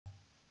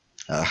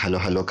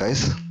Hello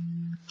guys.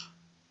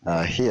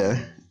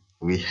 Here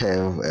we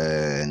have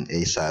an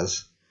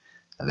Asus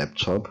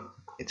laptop.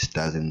 It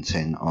doesn't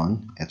turn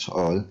on at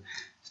all.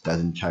 It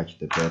doesn't charge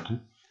the battery.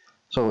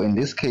 So in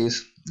this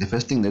case, the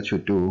first thing that you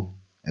do,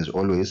 as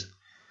always,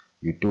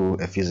 you do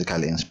a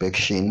physical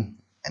inspection,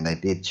 and I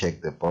did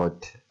check the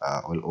board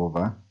all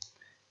over.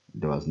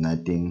 There was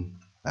nothing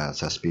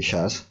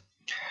suspicious.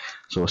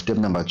 So step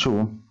number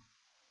 2,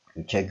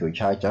 you check your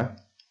charger,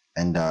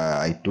 and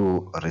I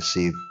do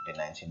receive the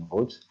 19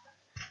 volts.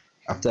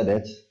 After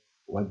that,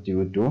 what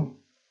do?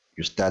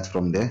 You start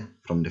from the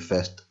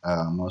first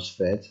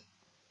MOSFET.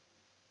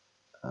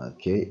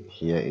 Okay,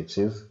 here it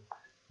is.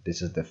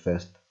 This is the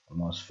first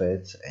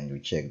MOSFET, and you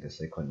check the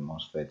second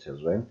MOSFET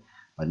as well.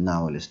 But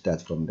now let's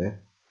start from the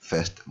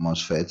first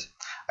MOSFET.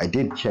 I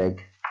did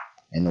check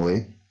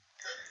anyway.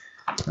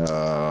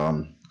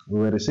 We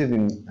were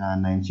receiving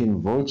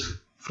 19 volts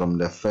from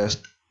the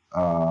first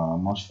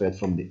MOSFET,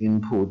 from the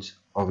input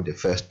of the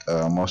first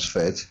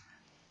MOSFET.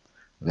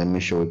 Let me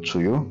show it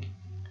to you.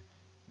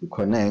 You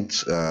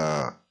connect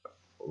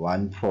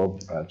one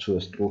probe to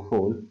a screw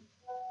hole,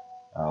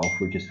 of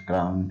which is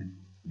ground.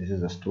 This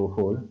is a screw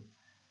hole.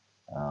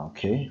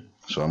 Okay,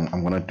 so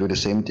I'm gonna do the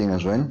same thing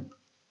as well.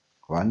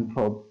 One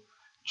probe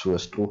to a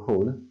screw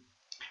hole,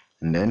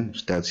 and then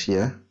starts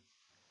here.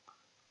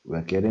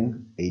 We're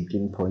getting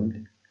 19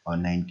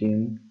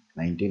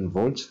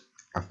 volts.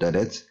 After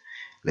that,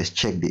 let's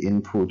check the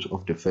input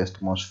of the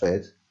first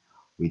MOSFET.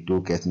 We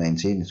do get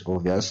 19, it's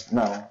obvious.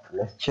 Now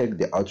let's check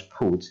the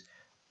output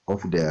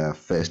of the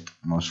first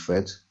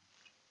MOSFET.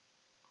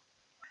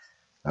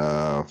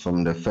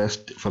 From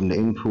the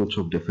input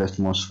of the first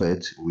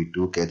MOSFET, we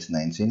do get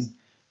 19,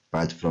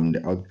 but from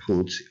the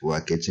output we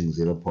are getting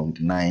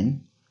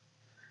 0.9.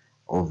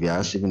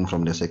 Obvious, even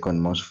from the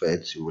second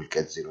MOSFET you will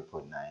get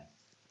 0.9.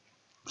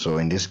 So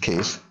in this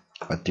case,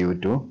 what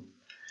do?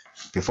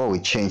 Before we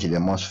change the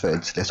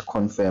MOSFET, let's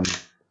confirm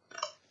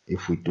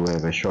if we do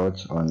have a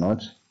short or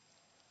not.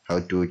 How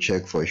to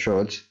check for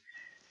short?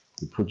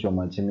 You put your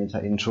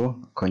multimeter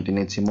into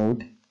continuity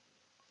mode,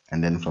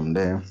 and then from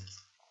there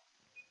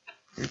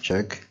you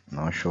check.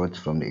 No short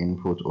from the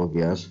input,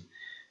 obvious,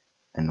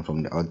 and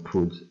from the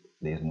output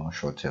there is no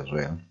short as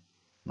well.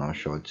 No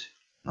short.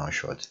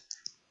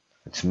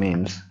 It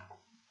means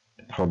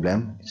the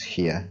problem is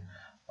here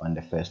on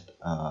the first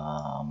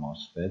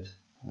MOSFET.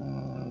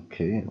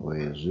 Okay,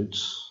 where is it?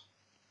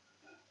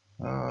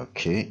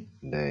 Okay,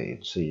 there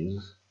it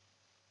is.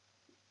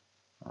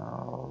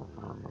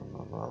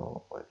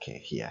 Okay,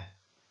 here.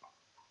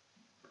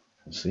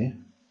 See,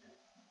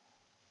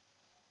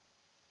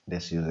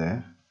 this is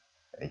a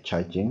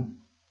charging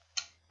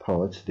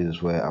port. This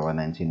is where our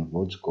 19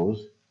 volts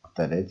goes.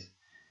 After that, it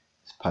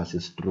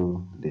passes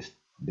through these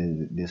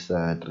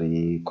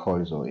 3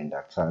 coils or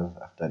inductors.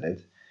 After that,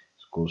 it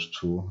goes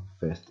to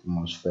first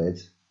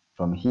MOSFET.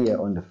 From here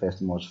on the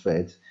first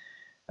MOSFET,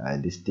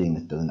 this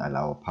thing doesn't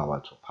allow power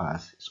to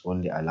pass. It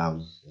only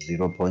allows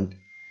 0.9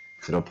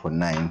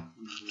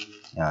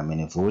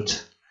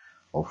 millivolts,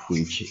 of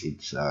which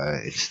it's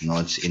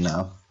not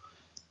enough.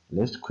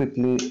 Let's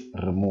quickly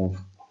remove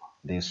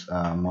this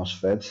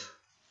MOSFET.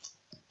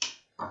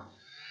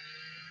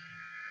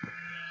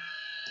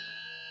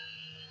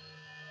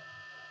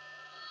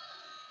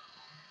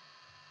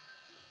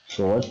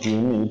 So what do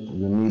you need?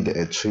 You need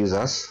a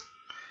tweezers.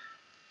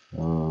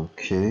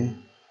 Okay,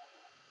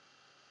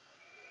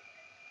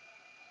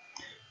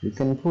 you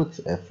can put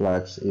a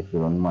flux if you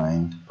don't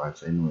mind,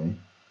 but anyway.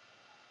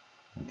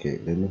 Okay,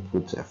 let me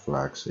put a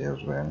flux here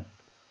as well,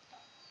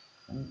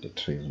 and to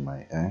trace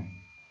my air.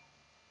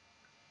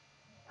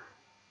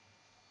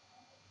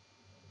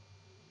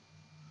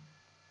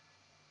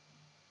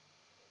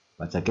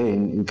 But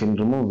again, you can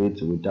remove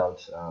it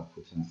without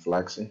putting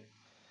flux.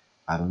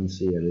 I don't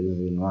see a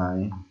reason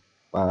why,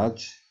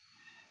 but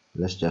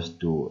let's just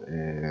do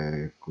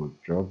a good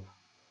job.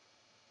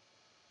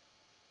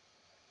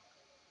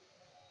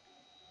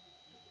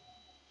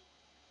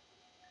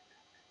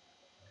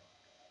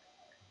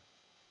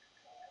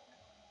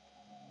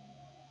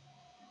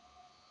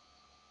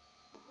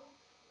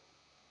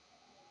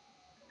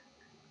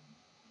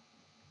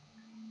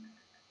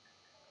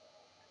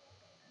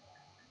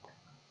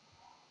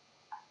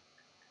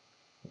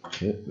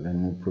 Okay, let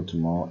me put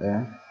more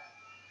air.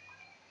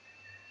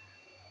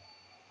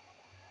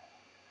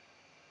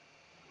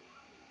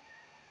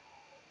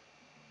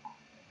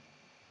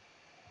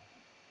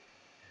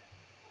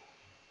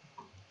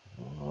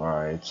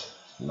 Right,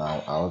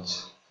 now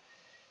out.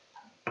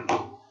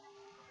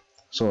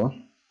 So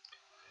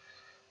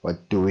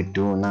what do we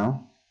do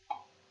now?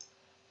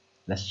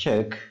 Let's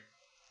check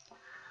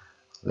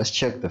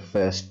the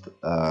first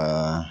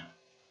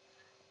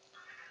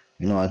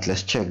you know what,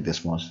 let's check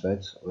this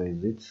MOSFET. Where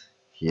is it?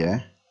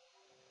 Here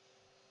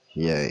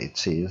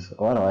it is.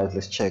 Alright,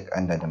 let's check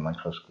under the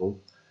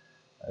microscope.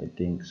 I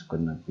think it's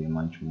gonna be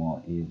much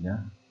more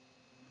easier.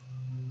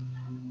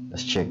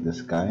 Let's check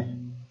this guy.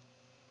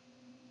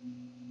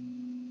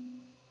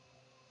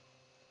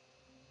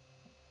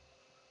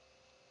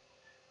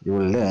 You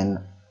will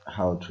learn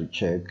how to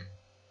check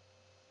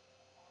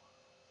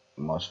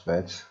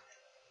MOSFET.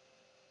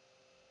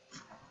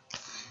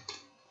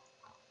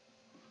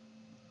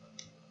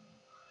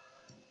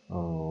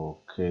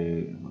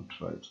 Okay, I'll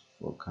try to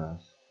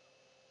focus.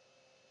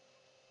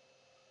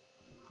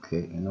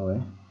 Okay,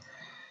 anyway,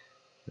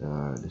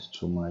 there's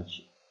too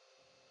much.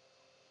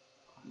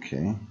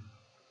 Okay,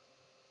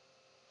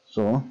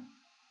 so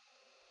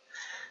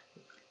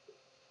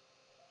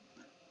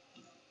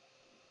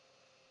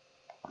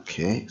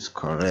okay, it's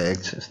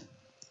correct.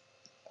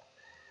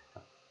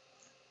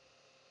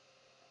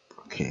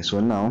 Okay, so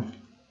now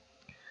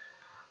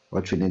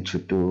what we need to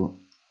do,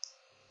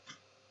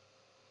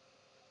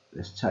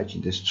 let's touch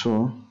this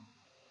tool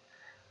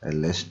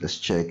and let's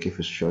check if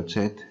it's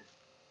shorted.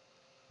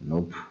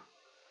 Nope.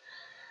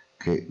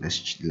 Okay,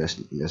 let's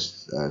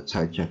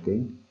touch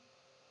again.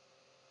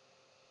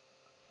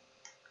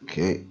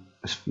 Okay,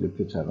 let's flip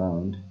it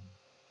around.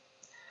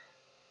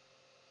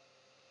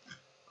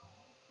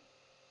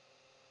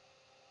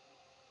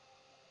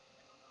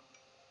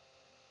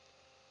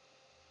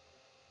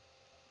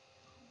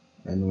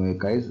 Anyway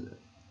guys,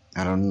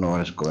 I don't know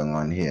what's going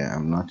on here.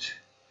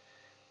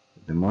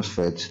 The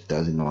MOSFET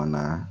doesn't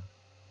wanna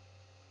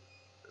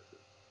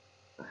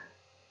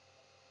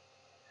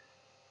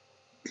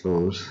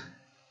close.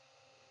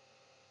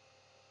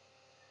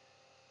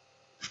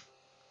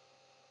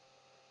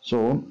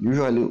 So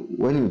usually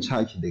when you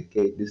touch the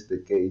gate, this is the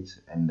gate,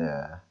 and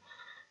the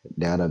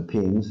other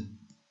pins,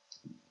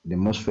 the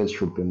MOSFET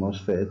should be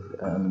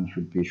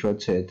should be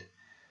shorted,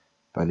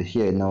 but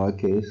here in our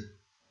case,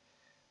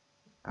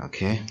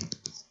 okay,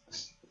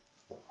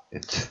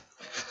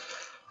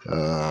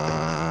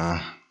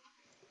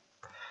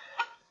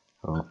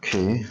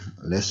 okay,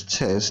 let's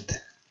test.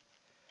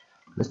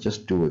 Let's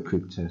just do a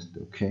quick test.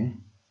 Okay,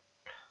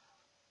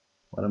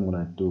 what I'm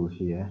gonna do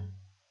here,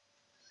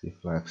 see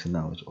flags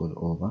now, it's all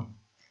over.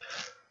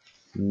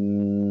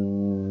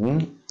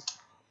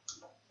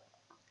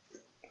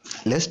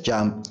 Let's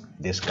jump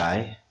this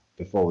guy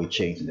before we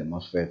change the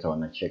MOSFET. I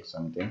want to check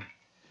something.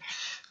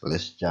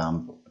 Let's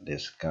jump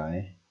this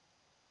guy.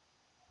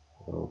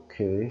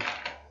 Okay,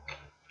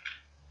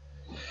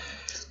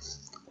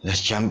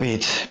 let's jump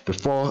it.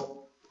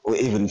 Before we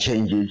even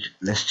change it,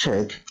 let's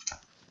check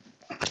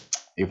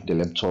if the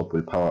laptop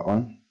will power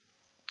on.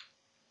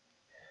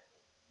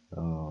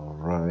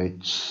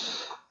 Alright.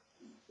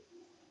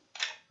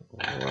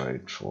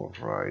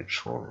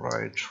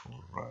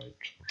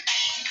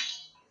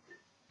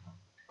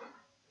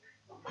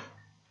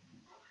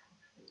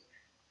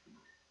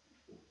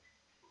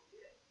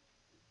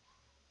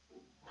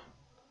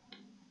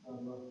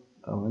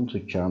 I want to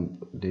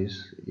jump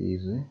this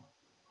easy.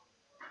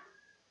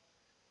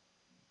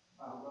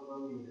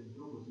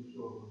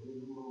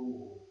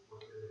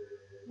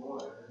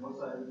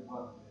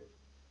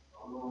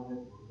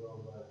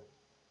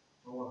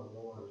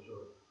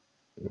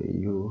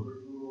 You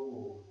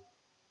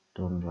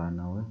don't run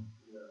away.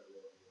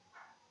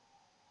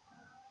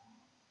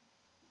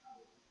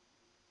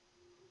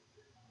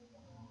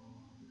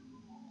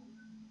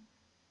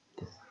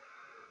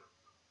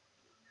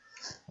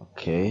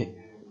 Okay,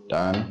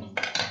 done.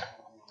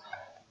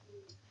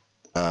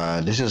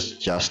 This is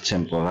just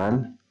simple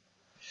run.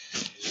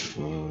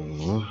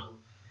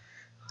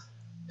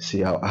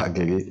 See how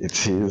ugly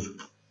it is.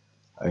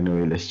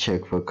 Anyway, let's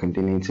check for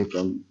continuity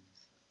from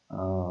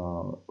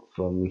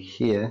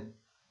here.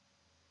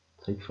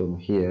 Take from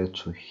here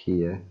to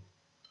here.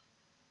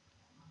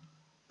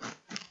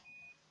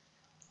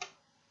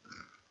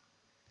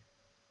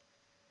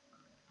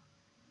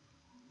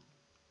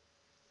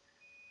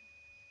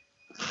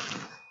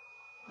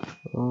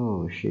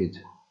 Oh shit.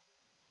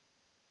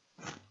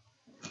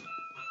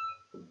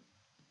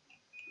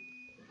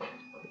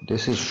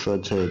 This is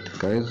shorted,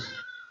 guys.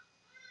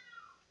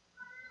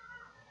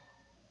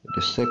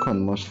 The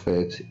second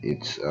MOSFET,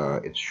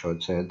 it's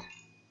shorted.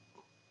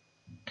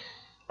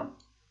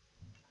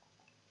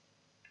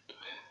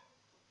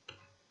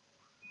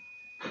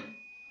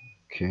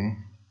 Okay.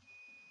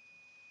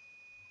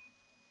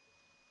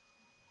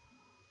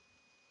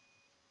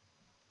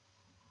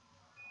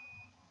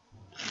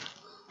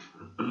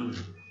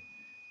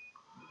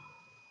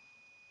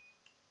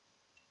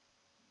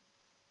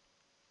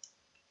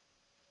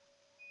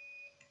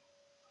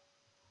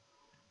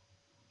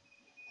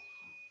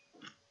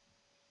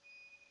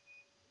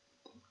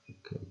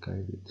 Okay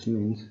guys, it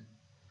means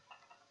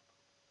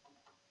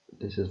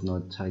this is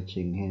not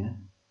touching here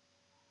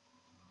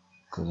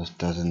because it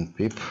doesn't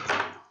beep.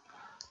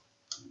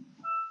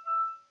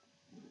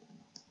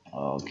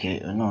 Okay,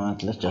 you know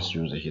what, let's just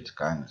use a heat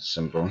gun. It's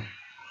simple.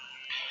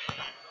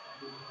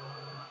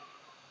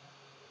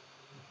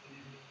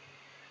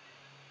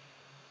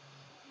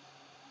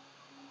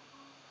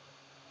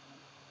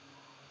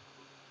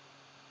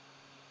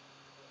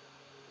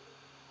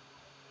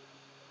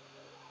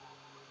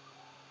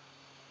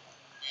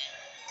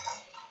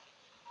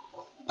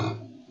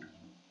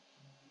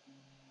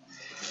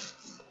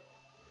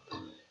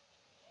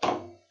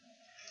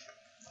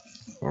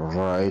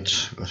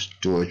 Alright, let's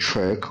do a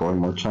check one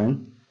more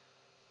time.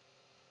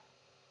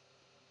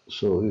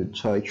 So you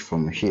touch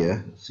from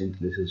here since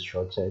this is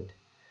shorted,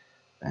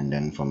 and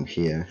then from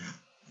here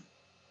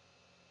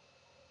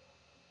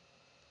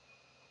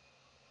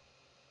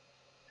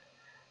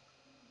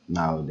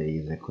now there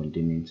is a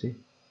continuity.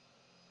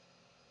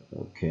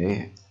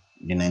 Okay,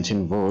 the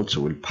 19 volts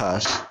will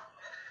pass,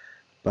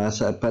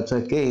 but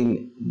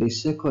again the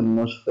second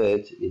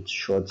MOSFET it's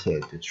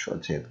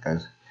shorted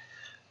guys.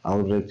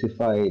 I'll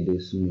rectify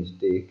this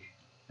mistake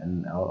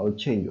and I'll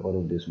change all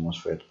of this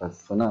MOSFET, but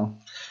for now,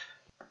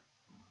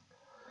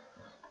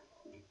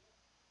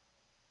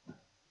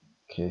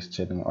 okay, it's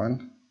turning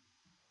on.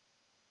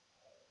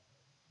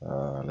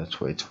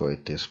 Let's wait for a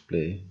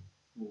display,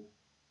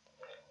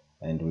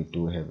 and we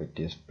do have a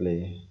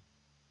display.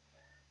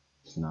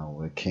 It's now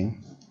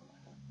working.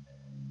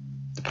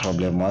 The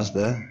problem was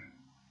the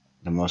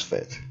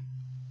MOSFET.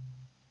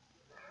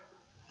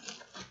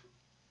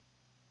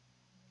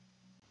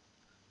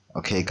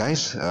 Okay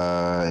guys,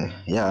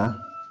 yeah,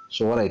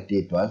 so what I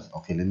did was,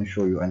 okay, let me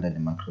show you under the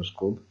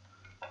microscope.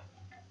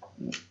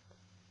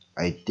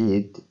 I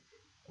did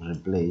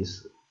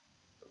replace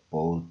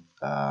both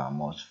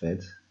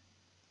MOSFETs,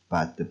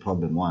 but the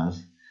problem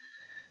was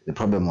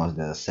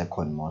the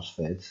second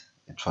MOSFET.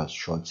 It was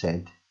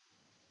shorted.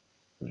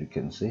 As you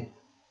can see,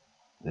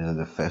 this is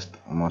the first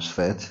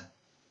MOSFET,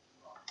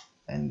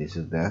 and this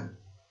is the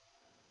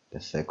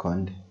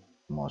second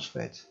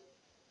MOSFET.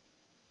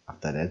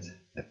 After that,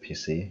 the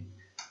PC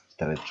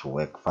started to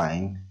work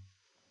fine.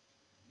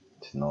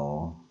 It's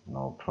no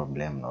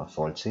problem, no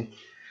faulty.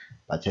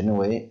 But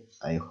anyway,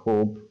 I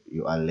hope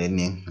you are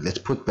learning. Let's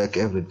put back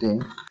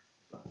everything.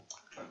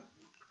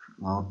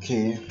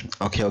 Okay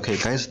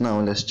guys, now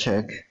let's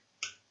check.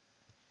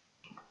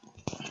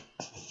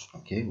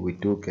 Okay, we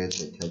do get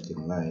the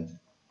turning light.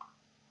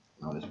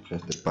 Now let's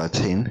press the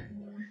button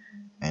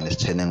and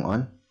it's turning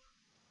on.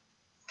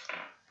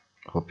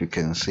 Hope you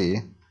can see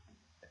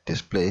the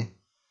display.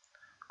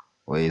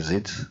 Where is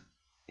it?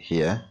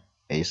 Here,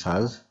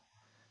 Asus.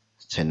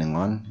 It's turning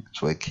on,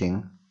 it's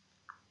working.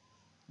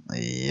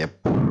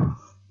 Yep,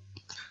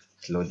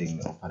 it's loading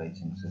the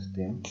operating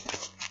system.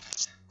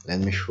 Let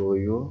me show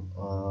you.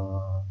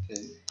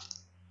 Okay,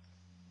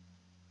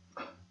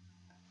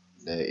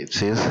 there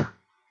it is.